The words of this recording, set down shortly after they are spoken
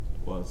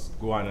What's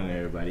going on,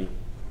 everybody?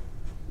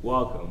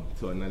 Welcome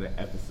to another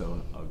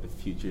episode of the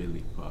Future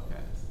Elite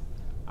Podcast.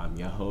 I'm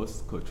your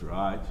host, Coach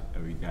Raj,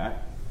 and we got,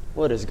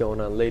 What is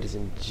going on, ladies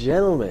and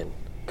gentlemen?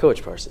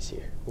 Coach Parsons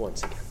here,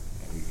 once again.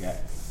 and we got,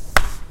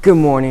 Good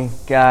morning,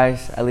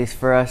 guys, at least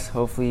for us.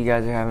 Hopefully you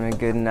guys are having a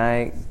good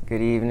night,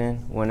 good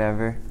evening,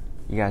 whenever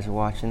you guys are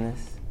watching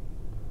this.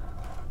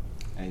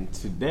 and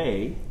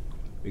today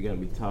we're going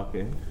to be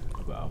talking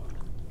about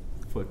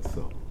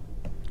futsal.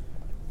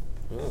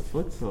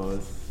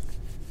 Futsal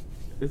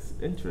it's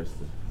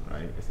interesting,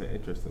 right? It's an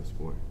interesting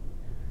sport.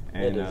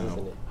 It is,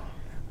 isn't it?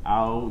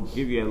 I'll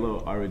give you a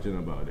little origin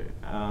about it.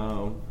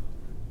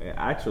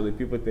 Actually,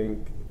 people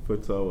think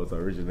futsal was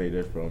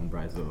originated from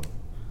Brazil,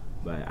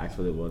 but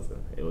actually it wasn't.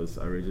 It was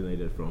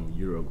originated from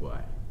Uruguay,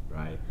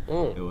 right?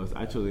 It was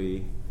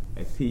actually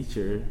a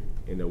teacher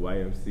in the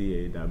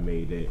YMCA that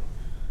made it.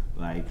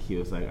 Like, he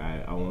was like,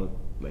 I want,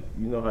 like,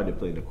 you know how they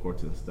play in the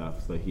courts and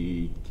stuff. So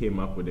he came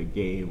up with a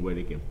game where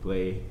they can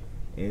play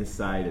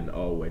inside in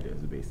all weathers,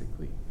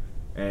 basically.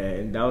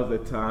 And that was the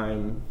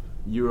time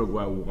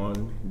Uruguay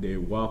won the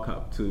World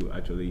Cup too,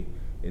 actually,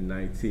 in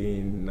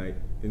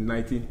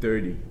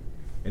 1930.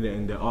 And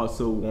then they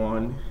also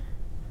won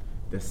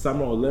the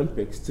Summer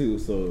Olympics too.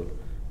 So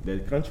the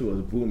country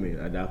was booming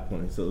at that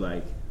point. So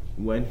like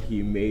when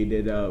he made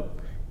it up,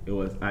 it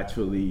was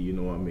actually, you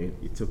know what I mean,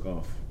 it took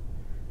off.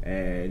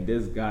 And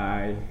this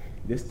guy,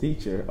 this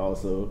teacher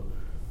also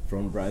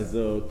from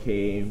Brazil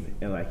came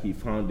and like he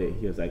found it.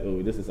 He was like,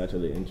 oh, this is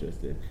actually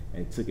interesting,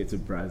 and took it to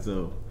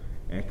Brazil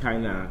and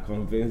kind of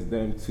convinced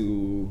them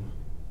to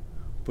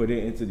put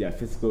it into their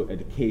physical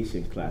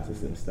education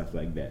classes and stuff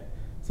like that.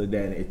 So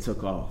then it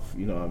took off,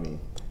 you know what I mean?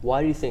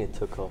 Why do you think it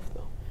took off,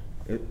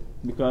 though?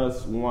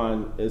 Because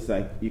one, it's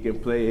like you can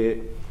play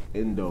it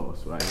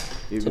indoors, right?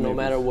 So no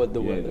matter what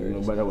the weather no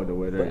is. matter what the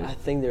weather But is. I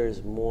think there's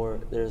a more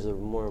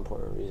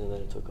important reason that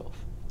it took off.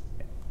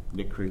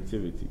 The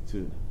creativity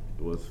too.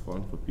 It was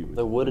fun for people.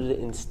 Like, what did it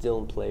instill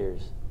in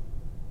players?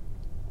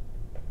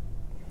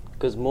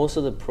 Because most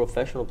of the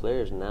professional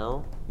players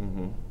now,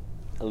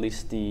 at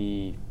least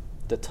the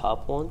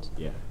top ones,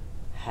 Yeah.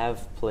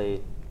 have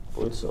played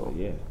futsal.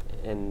 Yeah.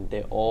 And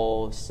they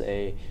all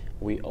say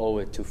we owe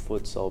it to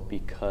futsal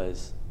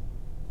because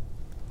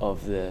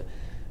of the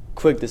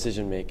quick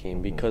decision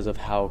making, because of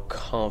how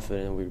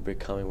confident we're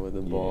becoming with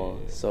the ball.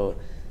 Yeah. So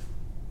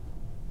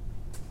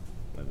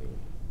I mean,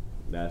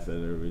 that's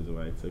another reason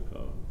why it took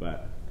off.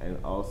 But and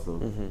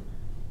also,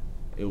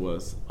 it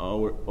was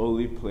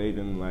only played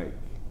in like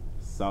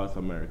South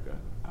America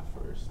at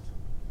first,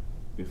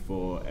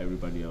 before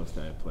everybody else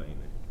started playing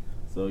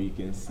it. So you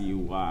can see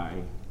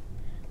why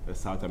the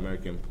South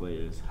American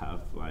players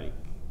have like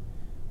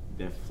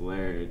the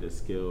flair, the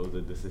skills,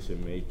 the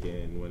decision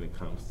making when it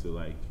comes to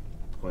like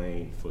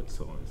playing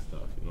futsal and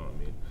stuff. You know what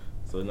I mean?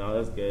 So now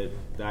let's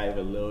dive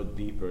a little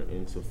deeper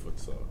into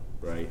futsal,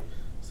 right?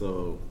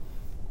 So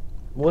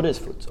what is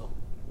futsal?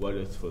 what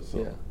is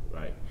futsal? Yeah.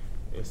 Right.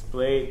 It's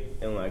played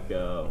in like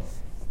a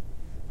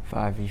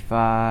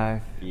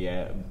 5v5.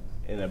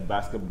 in a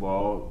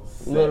basketball A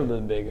set. little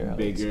bit bigger. I would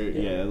Bigger,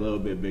 say. yeah, a little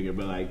bit bigger.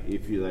 But like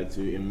if you like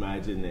to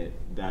imagine it,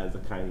 that's the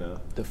kind of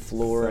The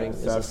flooring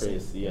is the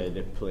surface, same. yeah,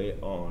 they play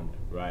on,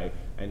 right?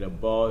 And the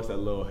ball is a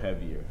little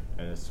heavier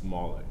and it's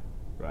smaller,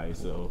 right?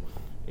 So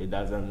it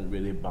doesn't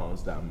really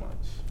bounce that much,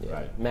 Yeah.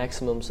 right?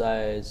 Maximum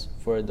size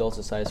for adults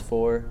is size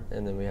 4,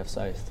 and then we have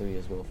size 3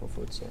 as well for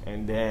futsal.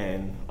 And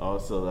then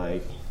also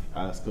like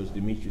as Coach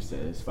Dimitri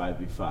said, it's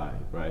 5v5,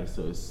 right?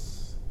 So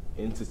it's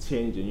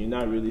interchanging. You're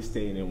not really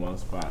staying in one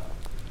spot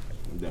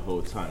the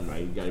whole time,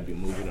 right? You gotta be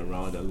moving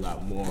around a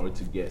lot more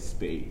to get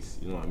space,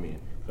 you know what I mean?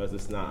 Because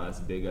it's not as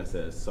big as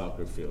a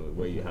soccer field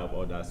where you have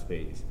all that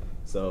space.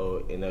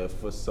 So in a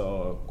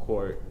futsal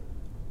court,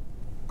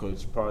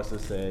 Coach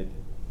Parsons said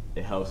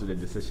it helps with the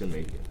decision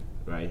making,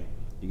 right?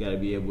 You gotta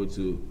be able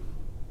to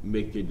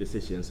make your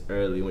decisions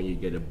early when you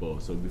get a ball.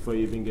 So before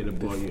you even get a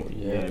ball,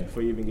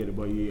 before you even get a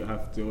ball, you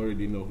have to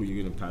already know who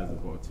you're gonna pass the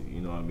ball to.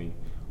 You know what I mean?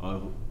 Or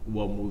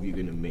what move you're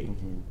gonna make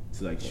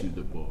to like shoot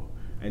the ball.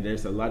 And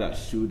there's a lot of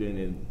shooting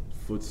in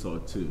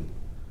futsal too.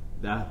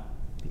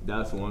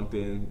 That's one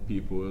thing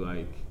people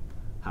like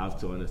have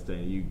to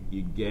understand.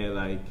 You get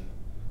like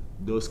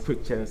those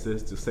quick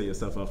chances to set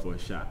yourself up for a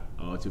shot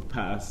or to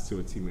pass to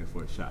a teammate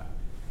for a shot.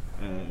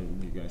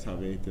 And you guys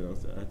have anything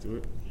else to add to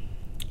it?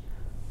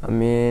 I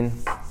mean,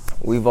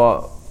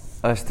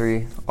 us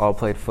three all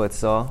played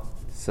futsal,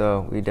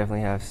 so we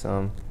definitely have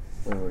some,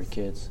 When we were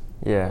kids.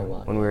 yeah, A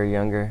lot. when we were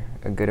younger,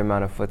 a good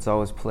amount of futsal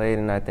was played,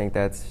 and I think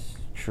that's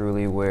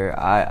truly where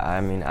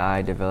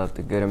I developed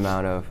a good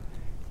amount of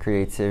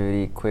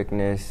creativity,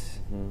 quickness,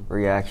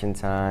 reaction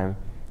time,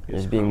 It's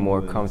just being more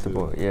crumbling,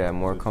 comfortable, too.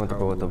 more It's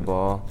comfortable with the crumbling.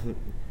 ball.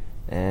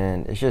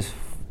 And it's just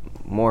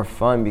more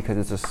fun because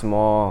it's a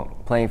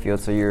small playing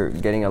field, so you're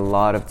getting a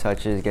lot of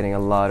touches, getting a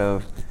lot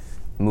of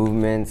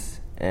movements,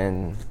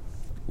 and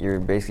you're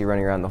basically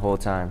running around the whole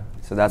time.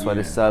 So that's why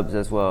the Yeah. subs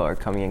as well are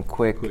coming in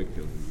quick.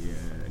 Quickly, yeah,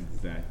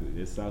 exactly.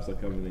 The subs are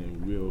coming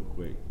in real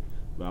quick.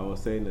 But I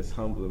was saying it's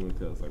humbling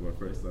because like my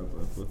first time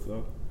playing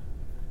futsal,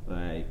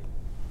 like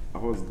I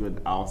was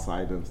good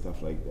outside and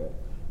stuff like that.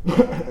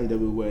 And then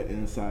we went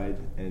inside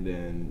and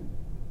then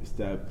we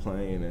started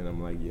playing, and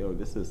I'm like, yo,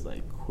 this is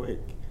like quick.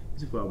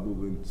 These people are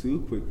moving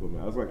too quick for me.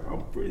 I was like,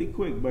 I'm pretty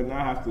quick, but now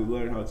I have to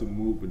learn how to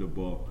move with the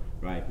ball,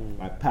 right?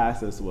 My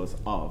passes was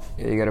off.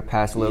 Yeah, you got to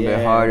pass a little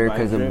bit harder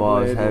because the ball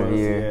is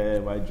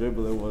heavier. My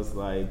dribbling was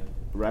like,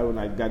 right when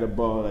I got the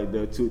ball, like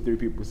there were 2-3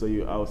 people, so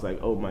I was like,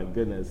 oh my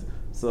goodness.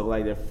 So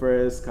like the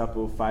first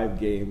 5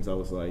 games, I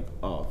was like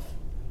off.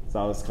 So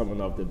I was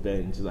coming off the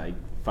bench like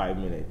 5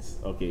 minutes.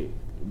 Okay,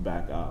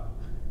 back up.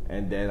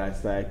 And then I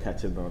started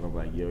catching on. I'm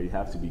like, yo, you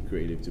have to be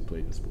creative to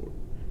play the sport,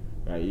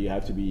 right? You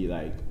have to be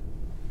like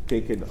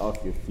thinking off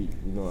your feet.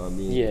 You know what I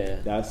mean? Yeah.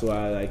 That's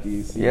why like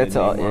you see and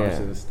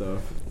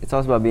stuff. It's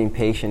also about being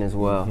patient as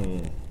well.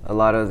 Mm-hmm. A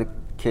lot of the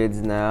kids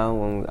now,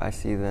 when I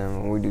see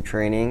them, when we do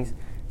trainings,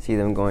 see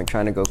them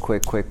trying to go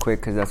quick,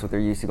 because that's what they're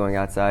used to, going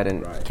outside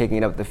and kicking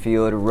it up the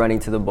field, running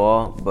to the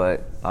ball.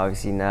 But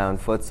obviously now in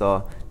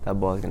futsal, that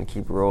ball is going to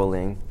keep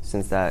rolling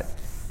since that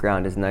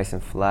ground is nice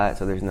and flat,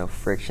 so there's no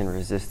friction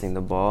resisting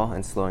the ball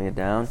and slowing it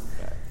down.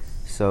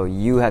 So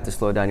you have to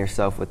slow down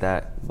yourself with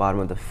that bottom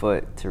of the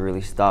foot to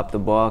really stop the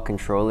ball,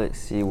 control it,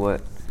 see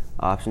what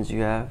options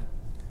you have.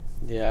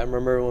 Yeah, I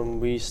remember when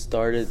we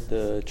started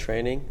the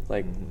training,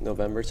 like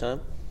November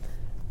time,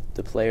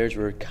 the players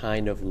were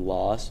kind of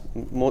lost,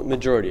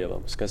 majority of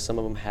them, because some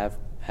of them have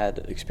had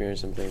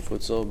experience in playing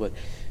futsal, but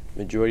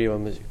majority of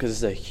them, because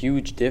it's a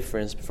huge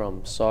difference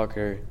from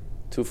soccer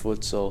to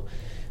futsal.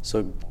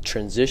 So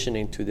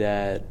transitioning to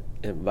that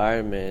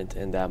environment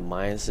and that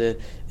mindset,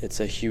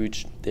 it's a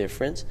huge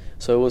difference.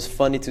 So it was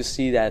funny to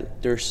see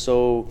that they're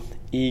so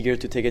eager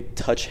to take a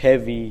touch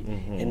heavy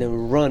and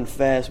then run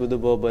fast with the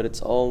ball, but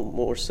it's all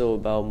more so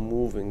about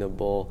moving the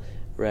ball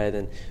rather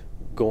than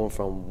going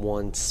from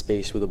one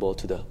space with the ball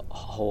to the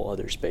whole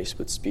other space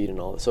with speed and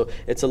all that. So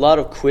it's a lot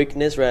of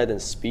quickness rather than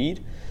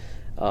speed.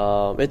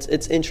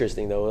 It's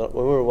interesting though.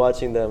 When we were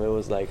watching them, it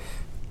was like,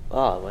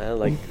 oh man,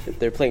 like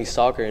they're playing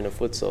soccer in a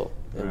futsal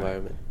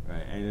environment.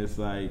 Right, and it's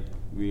like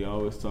we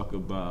always talk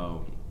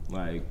about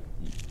like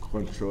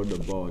control the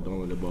ball,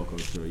 don't let the ball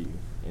control you.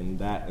 In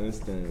that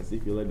instance,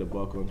 if you let the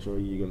ball control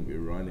you, you're gonna be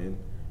running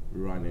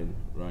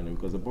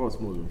because the ball's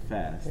moving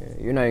fast.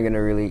 Yeah, you're not even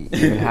gonna really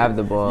even have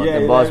the ball.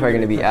 The ball's probably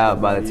gonna be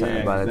out by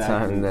the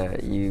time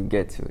that you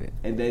get to it.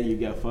 And then you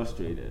get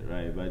frustrated,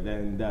 right? But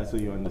then that's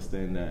when you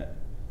understand that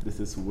this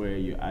is where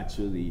you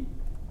actually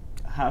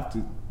have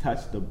to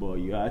touch the ball.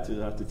 You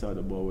actually have to tell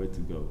the ball where to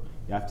go.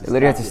 You have to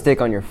literally have to stick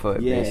on your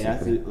foot. Yeah,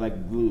 basically. You have to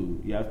like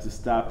glue. You have to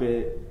stop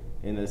it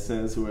in a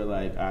sense where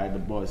like, all right, the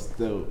ball is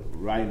still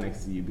right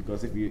next to you,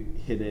 because if you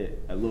hit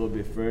it a little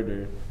bit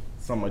further,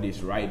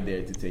 somebody's right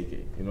there to take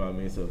it. You know what I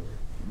mean? So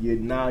you're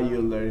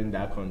learning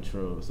that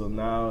control. So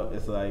now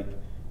it's like,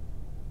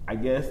 I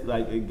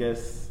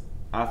guess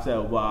after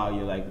a while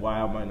you're like, why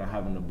am I not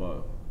having the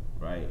ball,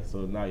 right?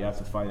 So now you have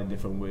to find a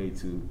different way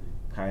to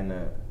kind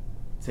of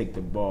take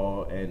the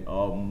ball and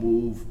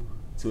move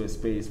to a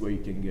space where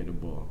you can get the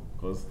ball.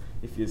 Because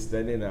if you're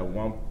standing at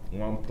one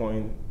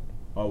point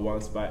or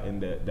one spot in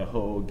the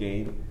whole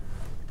game,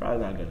 you're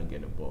probably not gonna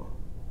get the ball,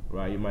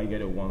 right? You might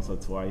get it once or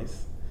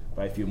twice,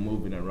 but if you're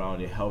moving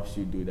around, it helps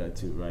you do that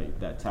too, right?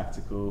 That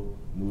tactical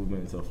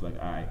movements of like,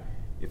 all right,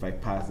 if I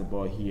pass the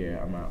ball here,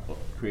 I'm gonna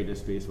create a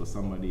space for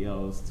somebody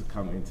else to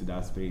come into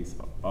that space,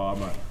 or I'm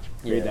gonna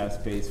create that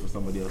space for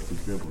somebody else to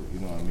dribble. You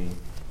know what I mean?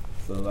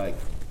 So like,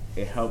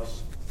 it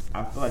helps.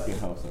 I feel like it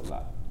helps a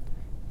lot.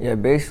 Yeah,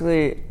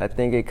 basically, I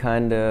think it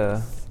kind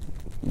of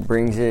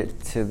brings it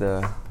to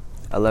the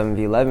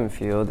 11v11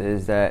 field,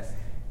 is that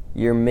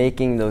you're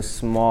making those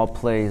small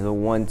plays, the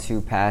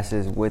 1-2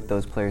 passes with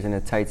those players in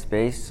a tight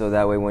space, so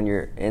that way when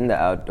you're in the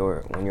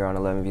outdoor, when you're on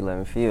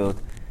 11v11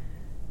 field,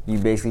 you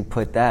basically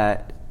put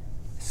that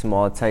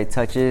small tight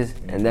touches,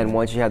 and then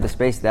once you have the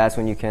space, that's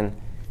when you can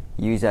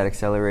use that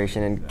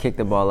acceleration and kick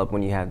the ball up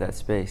when you have that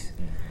space.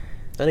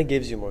 And it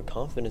gives you more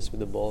confidence with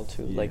the ball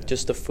too. Yeah. Like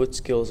just the foot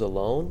skills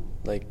alone,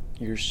 like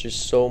you're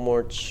just so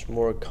much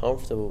more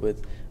comfortable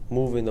with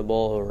moving the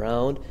ball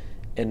around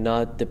and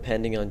not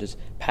depending on just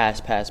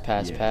pass.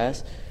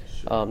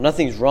 Sure.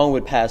 Nothing's wrong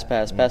with pass,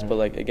 but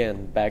like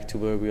again, back to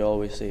where we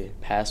always say,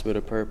 pass with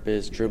a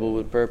purpose, dribble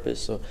with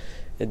purpose. So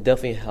it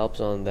definitely helps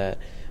on that.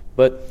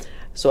 But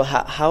so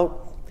how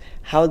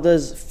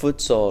does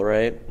futsal,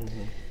 right?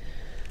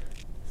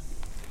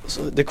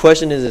 So the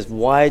question is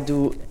why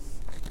do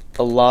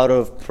a lot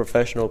of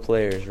professional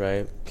players,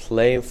 right,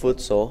 play in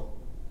futsal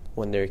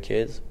when they're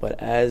kids, but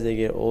as they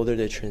get older,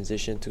 they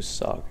transition to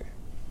soccer,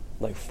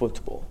 like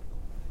football?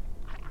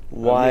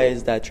 Why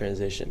is that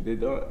transition? They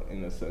don't,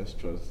 in a sense,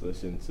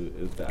 transition to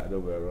is the other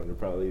way around. They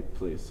probably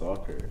play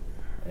soccer,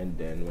 and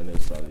then when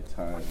it's all the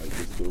time, like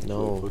they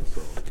still play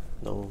futsal.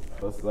 No.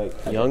 It's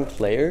like young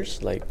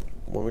players, like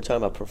when we're talking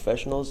about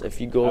professionals,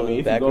 if you go in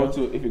the background,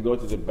 if you go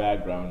to the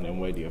background and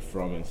where they're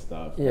from and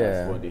stuff,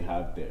 that's what they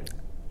have there.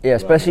 Yeah,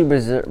 especially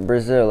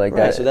Brazil like that.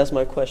 Right, so that's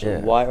my question.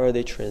 Yeah. Why are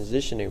they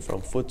transitioning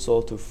from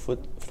futsal to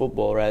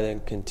football rather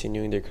than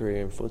continuing their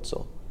career in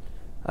futsal?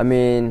 I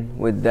mean,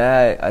 with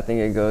that, I think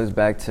it goes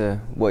back to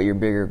what your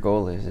bigger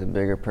goal is, the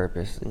bigger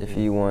purpose.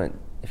 Mm-hmm.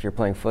 If you're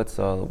playing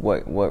futsal,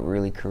 what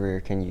really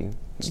career can you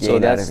gain So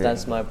out of it?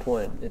 that's my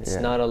point. It's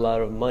Yeah. not a lot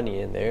of money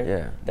in there.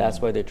 Yeah.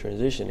 That's why they're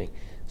transitioning.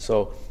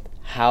 So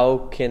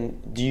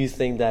do you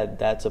think that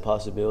that's a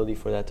possibility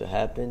for that to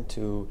happen,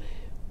 to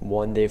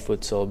one day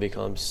futsal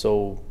become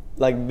so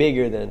like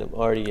bigger than it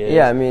already is?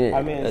 Yeah, I mean,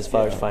 as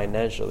far as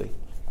financially.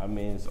 I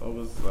mean, it's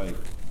always like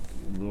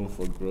room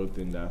for growth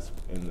in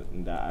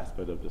that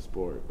aspect of the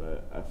sport,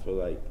 but I feel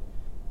like.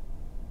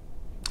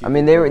 I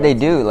mean, they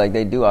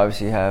do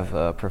obviously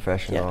have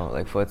professional Yeah.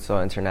 like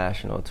futsal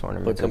international But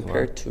tournaments.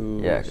 compared as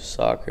well. to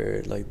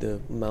soccer, like the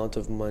amount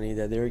of money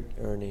that they're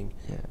earning,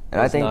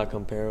 And I is think not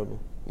comparable.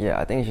 Yeah,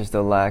 I think it's just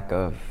a lack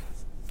of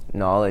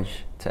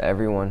knowledge to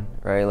everyone,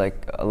 right?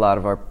 Like a lot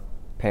of our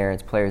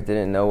parents, players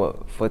didn't know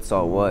what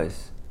futsal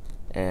was,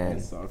 And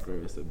and soccer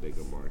is a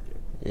bigger market.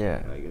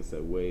 yeah. Like it's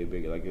a way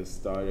bigger. Like it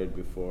started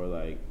before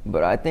like.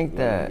 But I think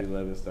that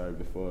 11 started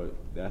before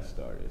that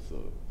started. So.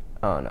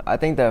 I don't know. I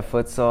think that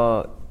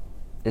futsal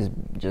is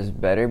just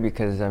better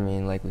because I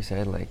mean, like we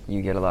said, like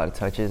you get a lot of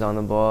touches on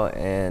the ball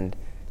and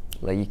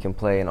like you can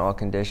play in all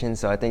conditions.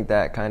 So I think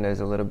that kind of is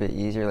a little bit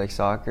easier. Like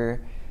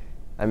soccer,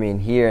 I mean,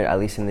 here at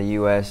least in the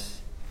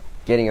U.S.,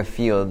 getting a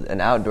field, an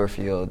outdoor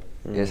field,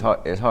 is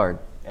hard.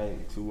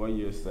 And to what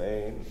you're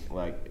saying,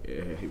 like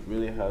it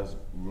really has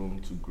room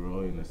to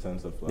grow in the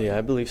sense of like. Yeah,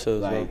 I believe so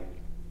as well. Like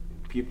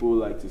people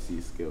like to see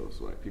skills,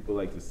 right? People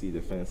like to see the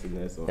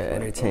fanciness of like,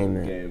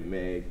 entertainment, getting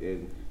made,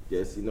 and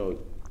just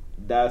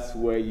that's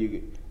where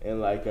you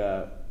in like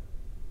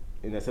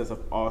in a sense of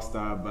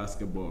all-star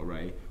basketball,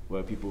 right?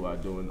 Where people are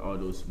doing all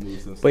those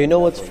moves and stuff. But you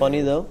know That's what's what funny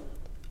it is. though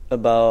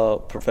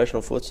about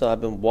professional futsal?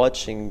 I've been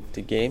watching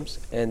the games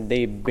and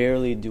they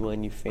barely do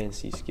any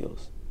fancy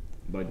skills.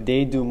 But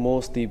They do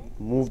mostly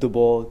move the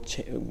ball,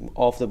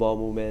 off the ball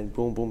movement,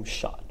 boom, boom,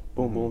 shot,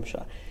 boom, boom,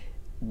 shot.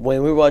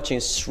 When we're watching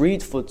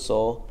street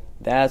futsal,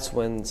 that's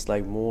when it's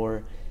like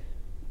more,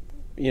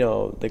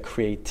 the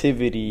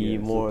creativity, yeah,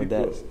 so more of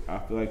people, that. I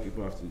feel like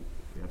people have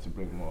to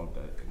bring more of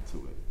that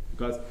into it,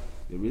 because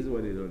the reason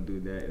why they don't do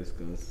that is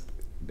because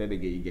then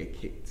again you get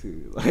kicked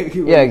too. Like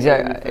Yeah,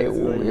 exactly.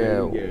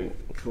 You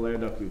get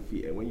cleared up your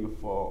feet, and when you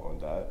fall on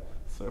that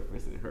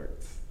surface, it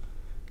hurts.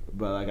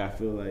 But like I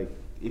feel like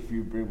if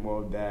you bring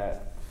more of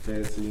that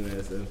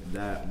fanciness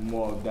and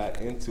more of that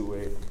into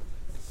it,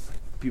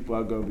 people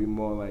are gonna be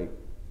more like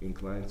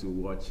inclined to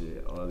watch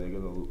it, or they're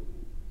gonna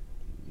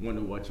want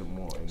to watch it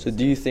more. So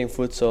do you think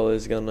futsal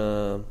is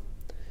gonna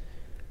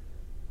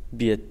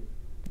be a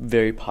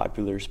very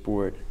popular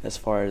sport as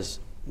far as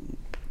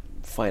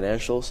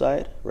financial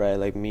side, right?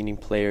 Like meaning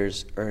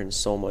players earn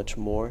so much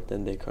more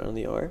than they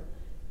currently are?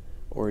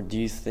 Or do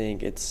you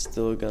think it's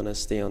still gonna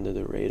stay under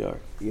the radar?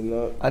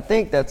 I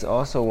think that's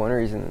also one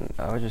reason.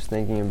 I was just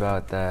thinking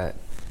about that.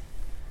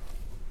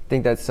 I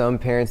think that some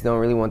parents don't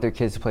really want their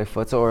kids to play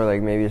futsal, or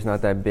like maybe it's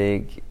not that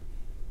big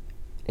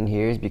in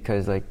here, is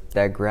because like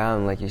that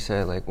ground, like you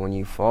said, like when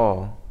you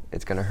fall,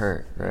 it's gonna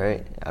hurt,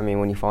 right? I mean,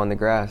 when you fall in the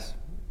grass,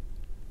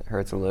 it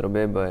hurts a little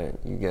bit,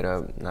 but you get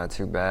up, not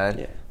too bad.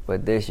 Yeah.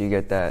 But this, you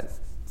get that.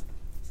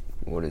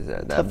 What is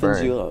that? That Toughens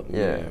burn. you up.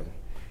 Yeah.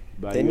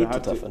 But They you need to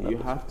have toughen up You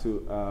as have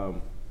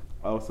to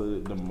also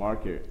the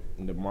market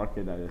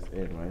that it's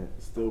in, right?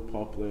 It's still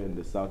popular in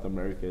the South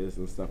Americas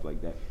and stuff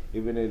like that.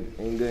 Even in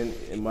England,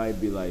 it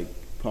might be like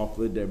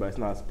popular there, but it's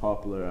not as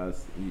popular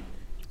as.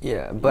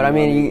 Yeah, but I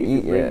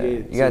mean,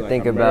 you gotta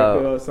think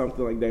about or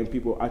something like that, and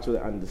people actually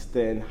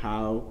understand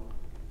how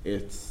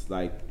it's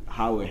like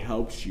how it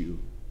helps you,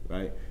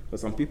 right? But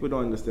some people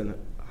don't understand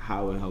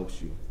how it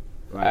helps you,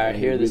 right? All right, And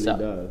hear it this really out.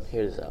 does.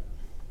 Hear this out.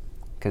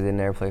 because they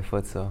never play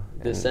futsal.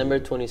 December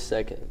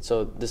 22nd.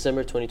 So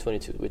December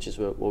 2022, which is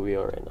what we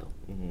are right now.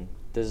 Mm-hmm.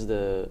 This is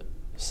the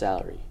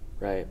salary,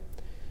 right?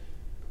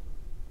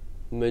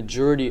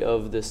 Majority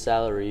of the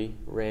salary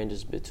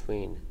ranges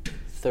between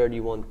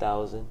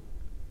 31,000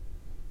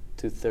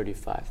 to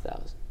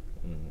 35,000.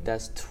 Mm-hmm.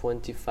 That's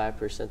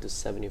 25% to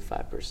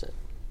 75%,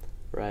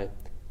 right?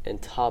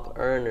 And top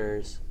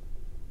earners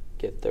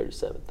get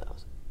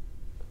 37,000.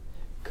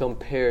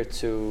 Compared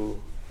to,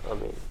 I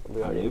mean,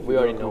 we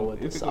already know what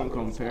the if you can soccer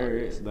compare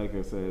is. it, like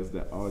I said, it's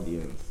the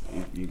audience.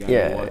 You gotta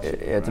Yeah, watch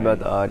it, it's right? about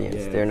the audience.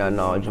 Yeah, They're not it's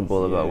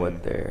knowledgeable about yeah.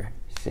 what they're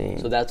seeing.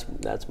 So that's.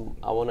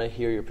 I want to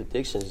hear your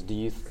predictions. Do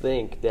you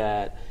think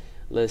that,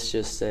 let's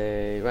just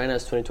say, right now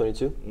it's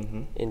 2022,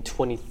 Mm-hmm. in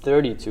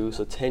 2032,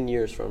 so 10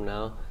 years from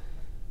now,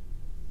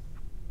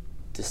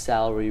 the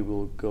salary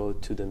will go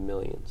to the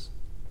millions?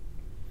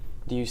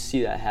 Do you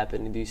see that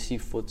happening? Do you see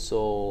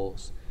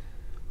futsal's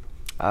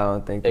I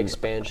don't think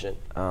expansion?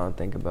 I don't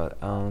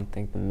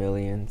think the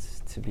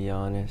millions, to be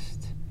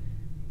honest.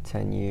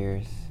 10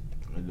 years.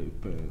 It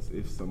depends.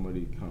 If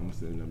somebody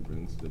comes in and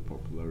brings the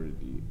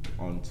popularity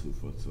onto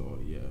futsal,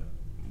 yeah.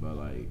 But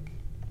like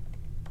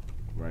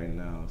right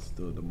now,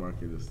 still the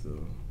market is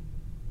still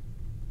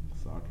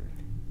soccer.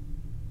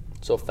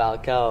 So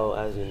Falcao,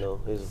 as you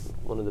know, is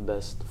one of the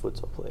best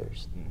futsal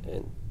players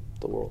in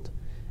the world.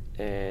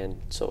 And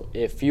so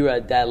if you're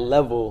at that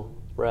level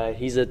right?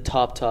 He's a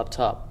top,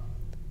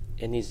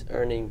 and he's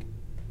earning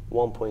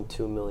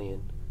 1.2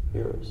 million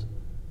euros.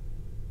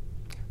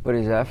 But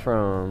is that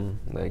from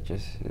like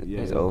just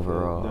his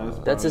overall?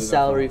 That's a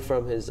salary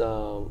from his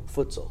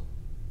futsal.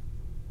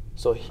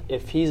 So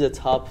if he's a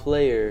top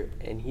player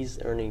and he's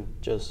earning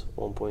just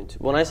 1.2,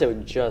 when I say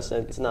just,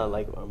 it's not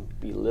like I'm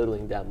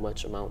belittling that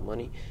much amount of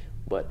money,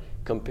 but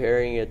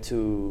comparing it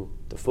to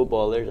the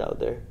footballers out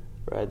there,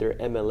 right? There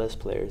are MLS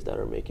players that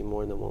are making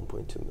more than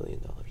 $1.2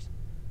 million.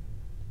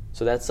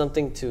 So that's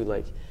something to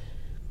like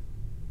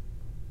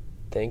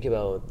think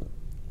about.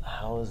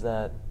 How is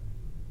that?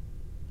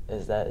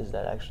 Is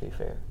that actually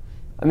fair?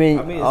 I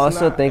mean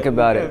also think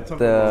about it.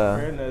 About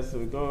fairness,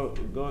 we go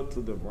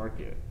to the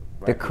market.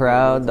 Right? The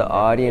crowd, the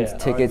audience, Yeah.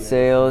 ticket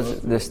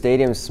sales, the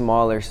stadium's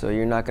smaller, so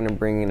you're not going to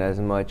bring in as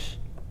much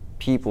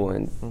people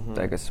in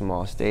like a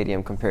small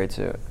stadium compared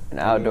to an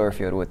outdoor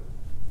field with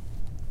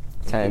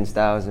tens,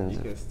 thousands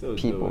You can still of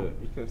people. do it.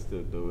 You can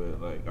still do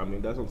it. Like, I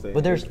mean, that's what I'm saying.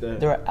 But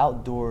there are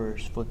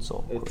outdoors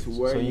futsal It's courts,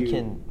 where so you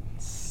can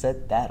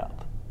set that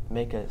up,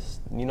 make us,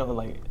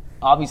 like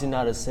obviously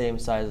not the same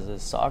size as a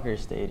soccer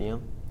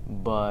stadium,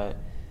 but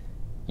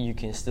you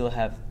can still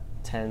have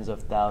tens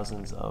of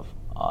thousands of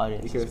You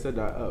audiences. can set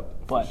that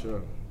up, But for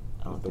sure.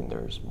 I don't think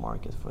there's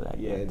market for that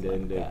Yeah, yet. and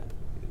then like that.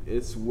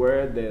 it's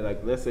where they,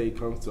 like, let's say it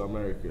comes to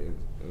America,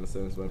 in a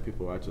sense, when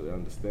people actually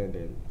understand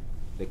it,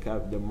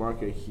 the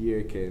market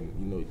here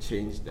can,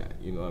 change that,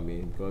 you know what I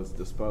mean? Because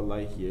the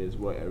spotlight here is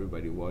what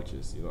everybody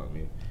watches, you know what I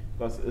mean?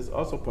 Because it's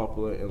also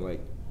popular in,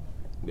 like,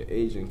 the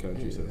Asian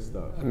countries and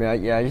stuff. I mean,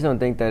 I just don't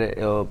think that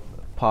it'll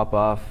pop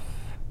off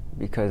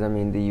because, I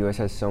mean, the U.S.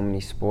 has so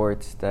many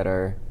sports that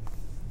are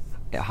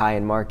high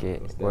in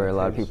market What's the where a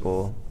lot of attention?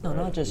 people. No,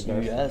 not just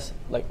U.S.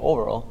 Like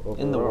overall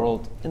in the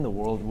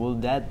world, will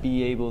that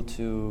be able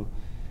to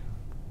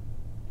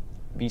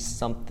be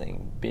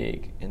something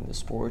big in the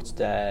sports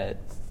that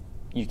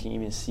you can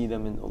even see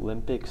them in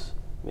Olympics?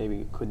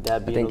 Maybe could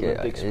that I be an think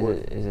Olympic sport?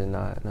 is it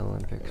not an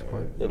Olympic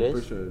sport? It I'm is?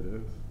 pretty sure it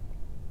is.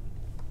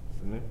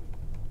 Isn't it?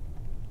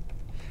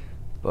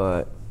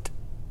 But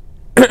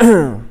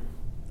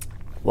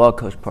while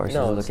Coach Parsons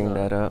No, is it's looking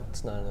not. that up,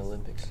 It's not an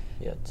Olympics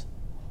yet.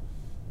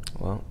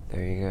 well,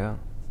 there you go.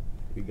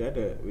 We got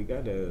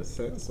a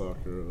sand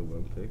soccer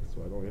Olympics.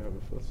 Why don't we have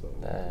a futsal?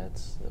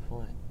 That's the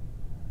point.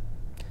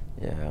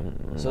 Yeah.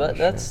 I'm So not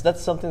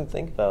that's something to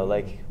think about.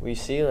 Like we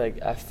see,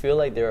 like I feel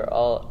like there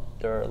are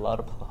a lot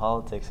of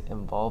politics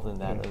involved in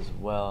that as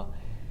well.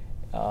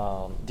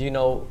 Do you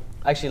know?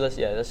 Actually, let's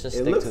just It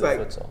stick looks to the like,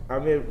 futsal. I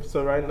mean,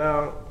 so right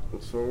now,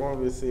 from what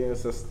we're seeing,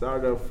 it's a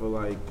startup for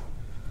like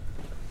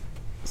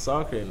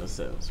soccer in a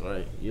sense,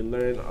 right? You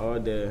learn all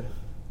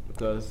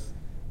because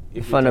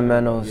if you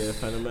fundamentals.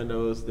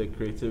 fundamentals, the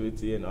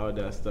creativity and all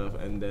that stuff,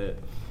 and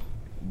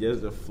there's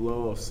the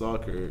flow of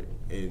soccer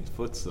in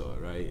futsal,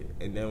 right?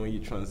 And then when you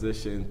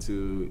transition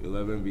to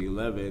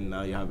 11v11,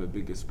 now you have a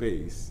bigger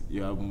space.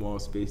 You have more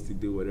space to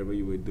do whatever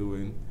you were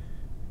doing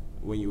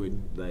when you were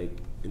like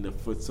in the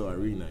futsal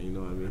arena. You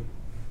know what I mean?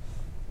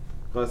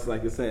 Because,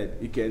 like I said,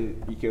 you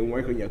can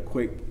work on your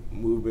quick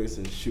movements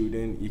and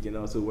shooting. You can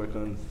also work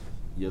on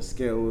your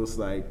skills,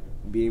 like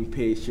being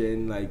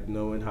patient, like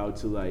knowing how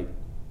to like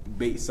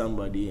bait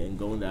somebody and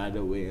going the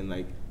other way and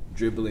like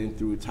dribbling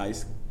through tight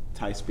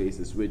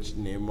spaces, which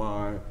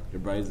Neymar, the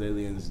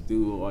Brazilians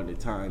do all the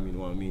time. You know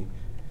what I mean?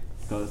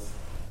 Because.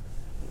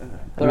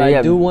 But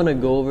I do want to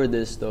go over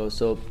this though.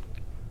 So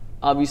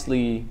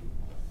obviously,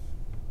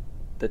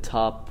 the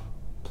top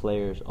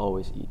players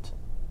always eat,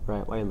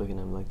 right? Why are you looking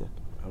at him like that?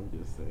 I would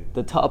just say.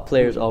 The top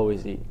players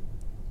always eat,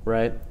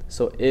 right?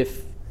 So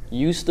if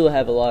you still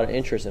have a lot of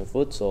interest in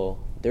futsal,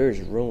 there's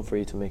room for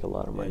you to make a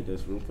lot of money. Yeah,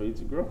 there's room for you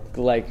to grow.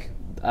 Like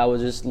I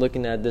was just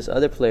looking at this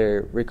other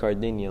player,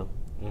 Ricardinho.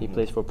 He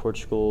plays for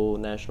Portugal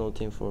national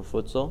team for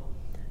futsal,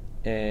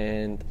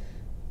 and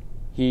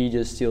he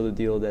just sealed a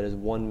deal that is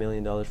 $1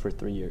 million for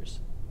 3 years,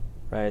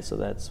 right? So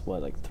that's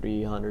what, like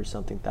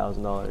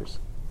 $300,000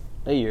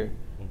 a year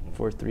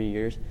for 3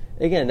 years.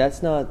 Again,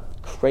 that's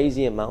not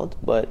crazy amount,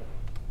 but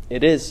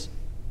it is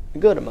a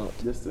good amount.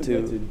 Just to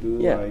to get to do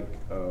yeah. like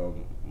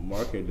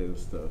marketing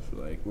stuff,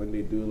 like when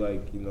they do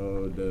like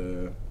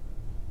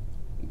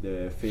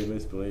the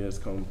famous players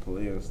come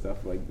play and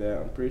stuff like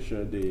that. I'm pretty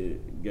sure they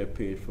get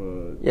paid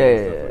for stuff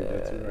like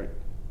that too, right?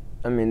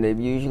 I mean, they've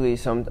usually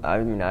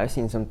I've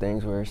seen some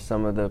things where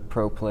some of the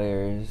pro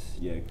players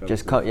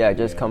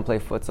come play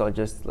futsal,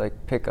 just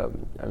like pick up.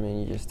 I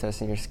mean, you're just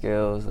testing your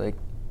skills, like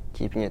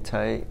keeping it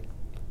tight,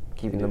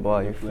 keeping the ball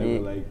at your play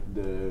feet. with, like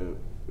the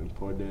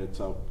important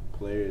top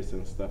players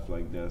and stuff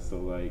like that. So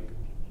like,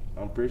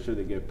 I'm pretty sure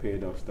they get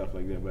paid off stuff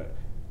like that, but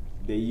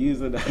they use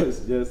it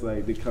as just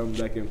like they come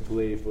back and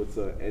play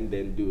futsal and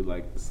then do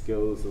like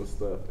skills and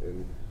stuff.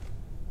 And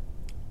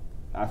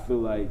I feel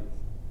like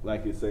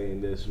you're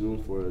saying, there's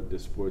room for the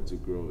sport to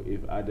grow.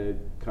 If other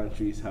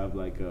countries have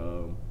like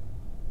a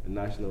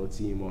national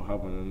team or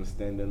have an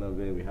understanding of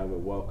it, we have a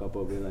World Cup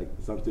of it, like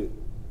something,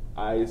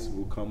 eyes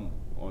will come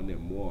on it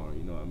more,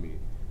 you know what I mean?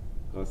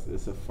 Because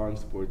it's a fun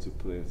sport to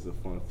play, it's a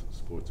fun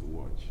sport to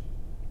watch,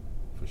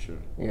 for sure.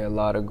 Yeah, a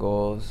lot of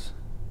goals.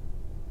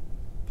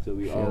 So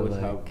we Feel always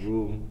like- have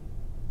room.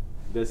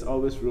 There's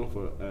always room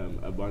for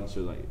a bunch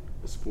of like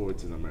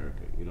sports in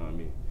America. You know what I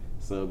mean?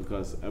 So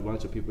because a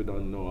bunch of people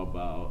don't know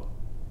about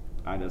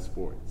other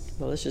sports.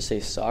 Well, let's just say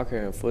soccer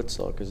and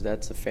futsal because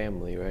that's a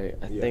family, right?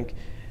 I Yeah. think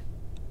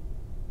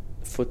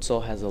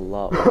futsal has a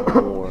lot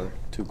more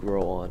to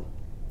grow on.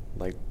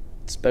 Like,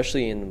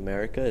 especially in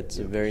America, it's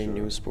Yeah, a for very sure.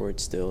 new sport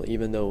still.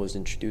 Even though it was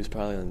introduced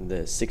probably in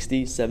the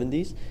 60s,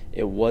 70s,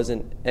 it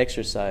wasn't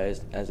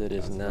exercised as it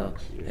is As now. much,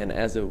 yeah. And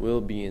as it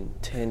will be in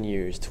 10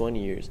 years,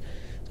 20 years.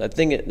 So I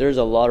think there's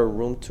a lot of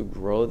room to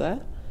grow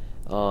that.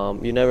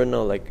 You never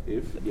know, like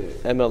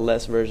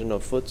MLS version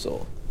of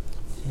futsal.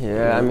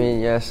 Yeah, I mean,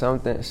 yeah,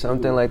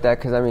 something like that.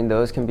 Because I mean,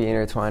 those can be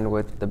intertwined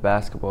with the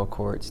basketball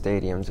court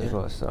stadiums as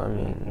well. So I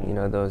mean, you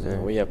know, those are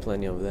We have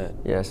plenty of that.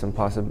 yeah, some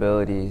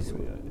possibilities.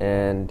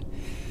 And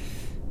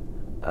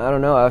I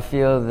don't know. I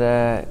feel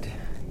that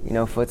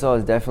futsal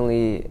is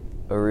definitely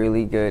a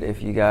really good.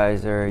 If you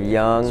guys are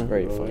young It's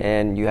very fun.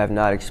 and you have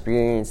not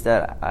experienced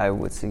that, I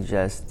would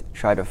suggest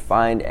try to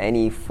find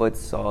any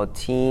futsal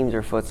teams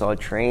or futsal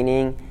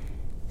training.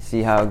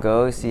 See how it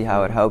goes. See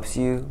how it helps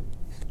you.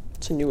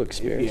 It's a new If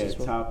experience you're as a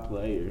well. top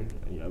player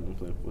and you haven't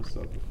played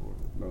futsal before,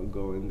 don't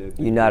go in there.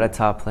 You're not a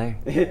top player.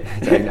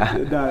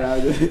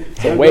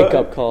 It's a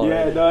wake-up call.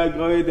 Yeah, don't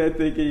go in there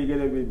thinking you're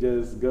gonna be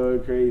just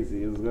going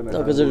crazy. It's gonna No,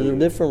 because humble there's you.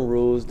 different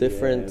rules, Yeah,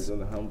 different. it's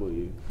gonna humble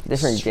you.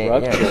 Different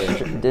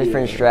Structure.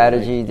 different Yeah,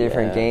 strategy, like,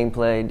 different yeah.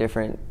 gameplay,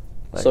 different.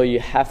 Like, So you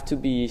have to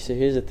be. So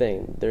here's the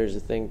thing. There's a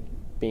thing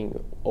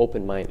being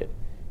open-minded.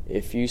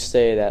 If you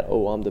say that,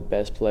 oh, I'm the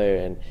best player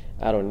and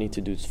I don't need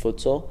to do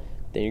futsal,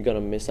 then you're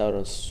gonna miss out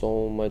on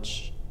so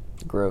much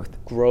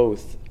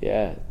growth.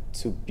 Yeah,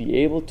 to be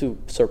able to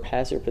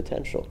surpass your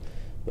potential.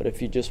 But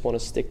if you just want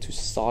to stick to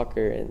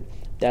soccer and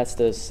that's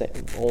the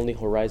only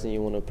horizon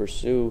you want to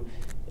pursue,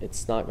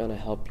 it's not gonna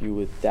help you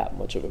with that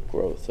much of a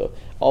growth. So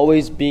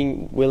always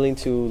being willing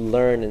to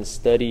learn and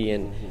study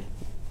and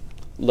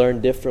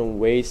learn different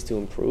ways to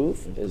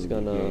improve is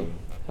gonna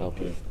help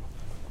you.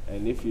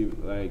 And if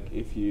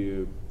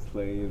you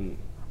playing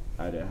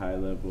at a high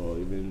level or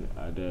even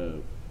at a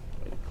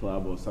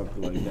club or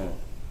something like that,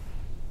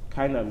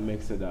 kind of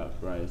mix it up,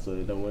 right? So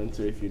in the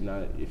winter, if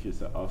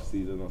it's an off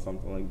season or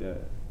something like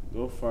that,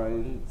 go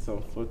find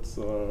some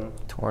futsal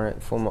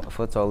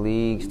futsal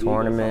leagues, league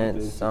or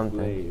tournaments, to something.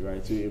 play,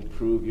 right, to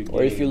improve your game.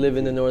 Or if you live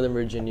in the Northern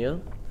Virginia,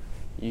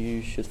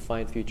 you should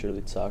find Future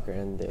Elite Soccer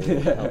and they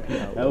will help you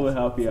out. That will with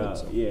help you out.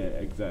 futsal. Yeah,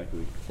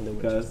 exactly. In the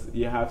winter. Because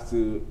you have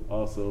to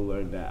also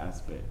learn that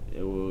aspect.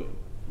 It will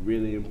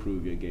really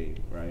improve your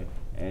game, right?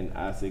 And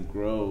as it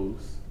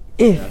grows,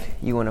 If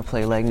you want to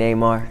play like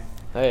Neymar.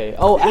 Hey,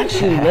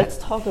 actually, let's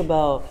talk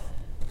about.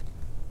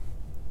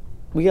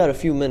 We got a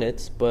few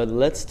minutes, but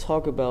let's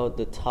talk about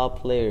the top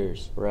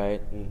players,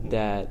 right?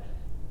 That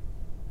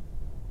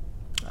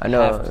I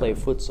know. have played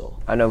futsal.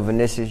 I know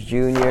Vinicius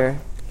Jr.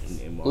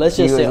 Let's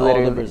He just was say all the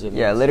literally- Brazilians.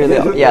 yeah, literally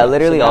So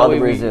that all the way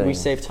Brazilians. We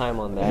save time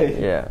on that.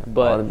 Yeah,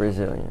 But all the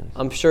Brazilians.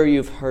 I'm sure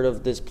you've heard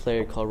of this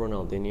player called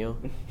Ronaldinho.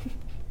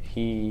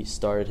 He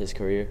started his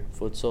career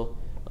futsal.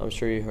 I'm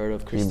sure you heard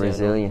of Cristiano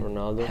Brazilian.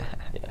 Ronaldo.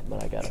 Yeah,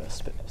 but I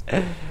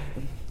gotta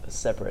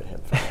separate him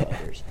from the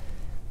others.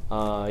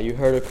 You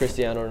heard of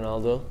Cristiano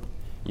Ronaldo.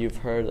 You've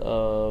heard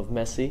of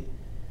Messi.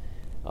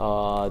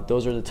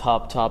 Those are the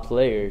top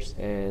players,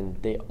 and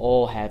they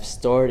all have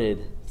started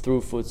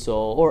through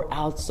futsal or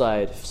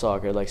outside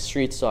soccer, like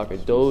street soccer.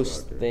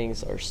 Those soccer.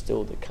 things are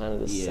still the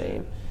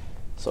same.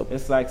 So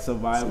it's like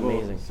survival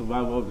amazing.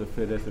 of the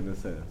fittest in a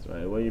sense,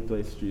 right? When you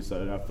play street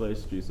soccer, I've played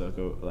street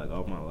soccer like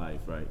all my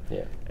life, right?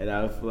 Yeah. And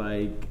I've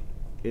like,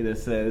 in a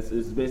sense,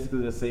 it's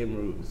basically the same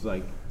rules.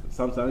 Like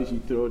sometimes you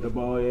throw the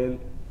ball in,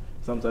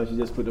 sometimes you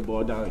just put the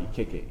ball down and you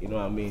kick it. You know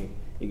what I mean?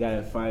 You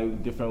gotta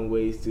find different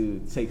ways to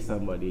take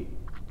somebody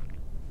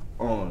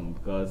on,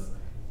 because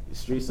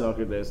street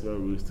soccer, there's no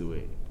rules to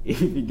it. If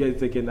you get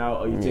taken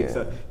out or you take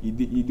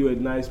you do a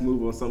nice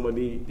move on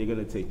somebody, they're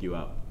gonna take you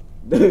out.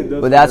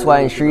 But that's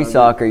why in street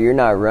soccer, you're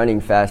not running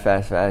fast.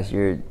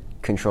 You're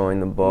controlling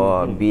the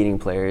ball, beating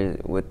players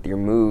with your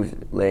moves,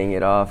 laying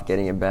it off,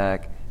 getting it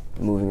back,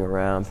 moving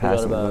around,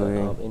 passing,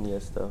 moving.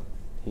 Iniesta.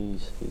 He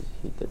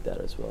did that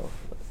as well,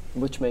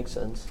 which makes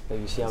sense.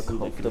 Like you see how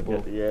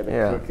comfortable Yeah,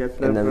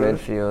 in the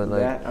midfield,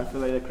 like I feel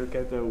like the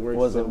cricketer works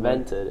was so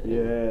invented much.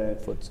 in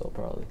futsal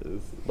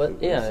probably. But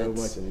There's yeah, so it's-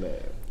 much in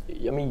there.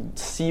 I mean,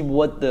 see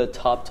what the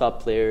top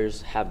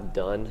players have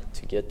done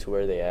to get to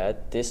where they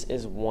at. This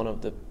is one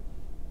of the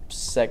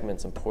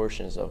segments and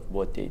portions of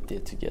what they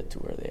did to get to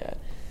where they at.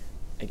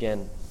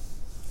 Again,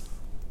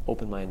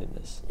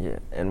 open-mindedness. yeah.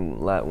 And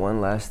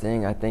one last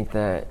thing, I think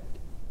that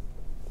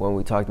when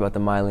we talked about the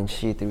myelin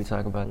sheath, did we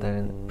talk about that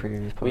in the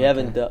previous podcast? We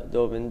haven't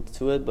dove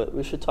into it, but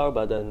we should talk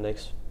about that in the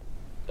next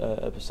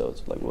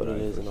episodes, like what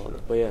it is and all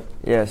that. But yeah.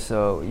 Yeah,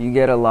 so you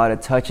get a lot of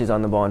touches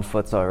on the ball in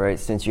futsal, right?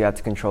 Since you have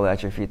to control it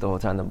at your feet the whole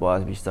time, the ball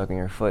has to be stuck in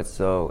your foot.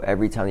 So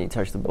every time you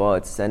touch the ball,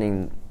 it's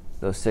sending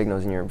those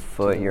signals in your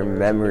foot, your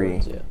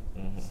memory, Yeah.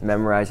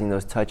 memorizing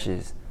those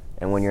touches.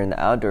 And when you're in the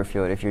outdoor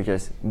field, if you're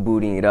just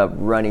booting it up,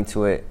 running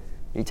to it,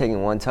 you're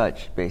taking one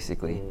touch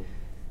basically,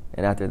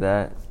 and after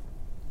that,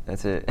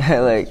 that's it.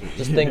 Like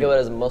just think of it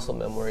as muscle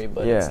memory,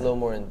 but it's Yeah. a little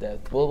more in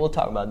depth. We'll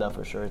talk about that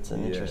for sure. It's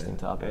an Yeah. interesting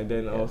topic. And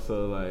then Yeah.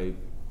 also like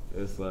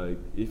it's like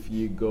if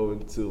you go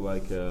into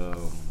like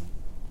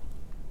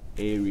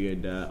area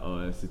that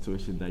or a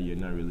situation that you're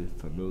not really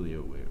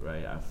familiar with,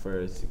 right? At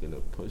first you're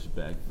gonna push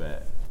back,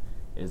 but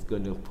it's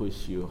gonna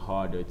push you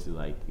harder to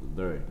like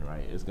learn,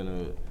 right?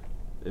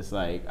 It's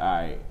like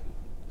alright,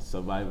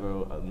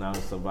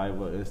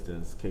 survival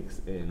instance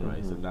kicks in,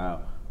 right? So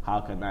now how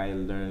can I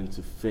learn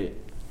to fit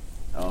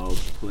or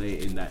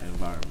play in that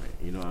environment?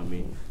 You know what I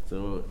mean?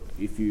 So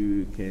if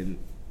you can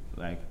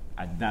like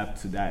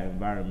adapt to that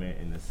environment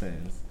in a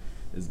sense,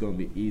 it's gonna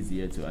be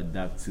easier to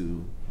adapt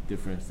to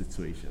different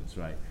situations,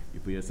 right? You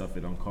put yourself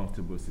in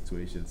uncomfortable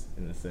situations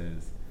in a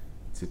sense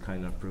to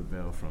kind of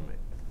prevail from it.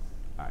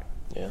 Alright.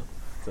 Yeah.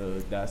 So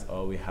that's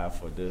all we have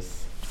for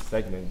this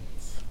segment.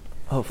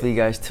 hopefully you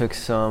guys took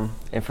some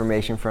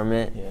information from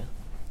it. Yeah.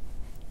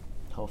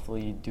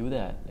 Hopefully you do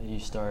that and you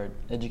start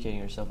educating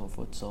yourself on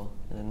futsal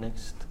in the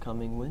next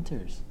coming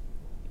winters.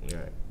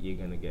 Yeah, you're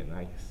gonna get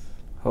nice.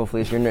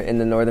 Hopefully, if you're in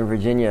the Northern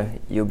Virginia,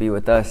 you'll be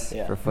with us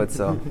Yeah. for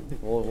futsal.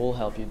 We'll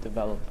help you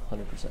develop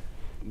 100%.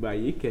 But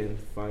you can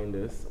find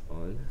us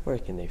on Where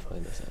can they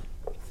find us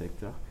at?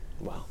 TikTok,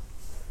 Wow.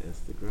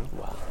 Instagram,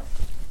 Wow.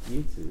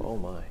 YouTube, Oh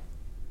my.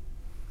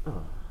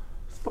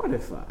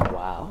 Spotify.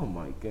 Wow. Oh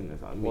my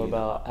goodness. I mean, What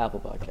about Apple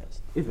Podcasts?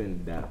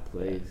 even that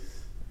place?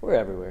 We're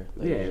everywhere.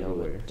 ladies Yeah, and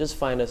gentlemen. everywhere. Just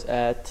find us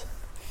at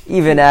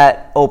Even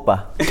at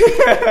OPA.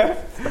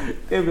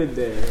 Even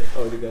there.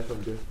 Oh, they got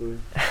some good food.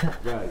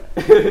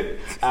 Right.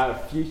 Our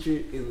Future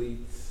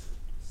Elites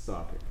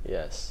Soccer.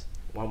 yes.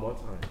 One more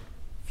time.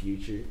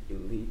 Future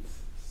Elites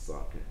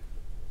Soccer.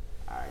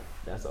 Alright,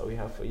 that's all we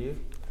have for you.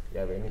 You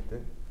have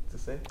anything to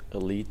say?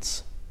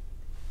 Elites.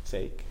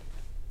 Take.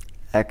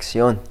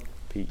 Acción.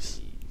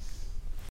 Peace.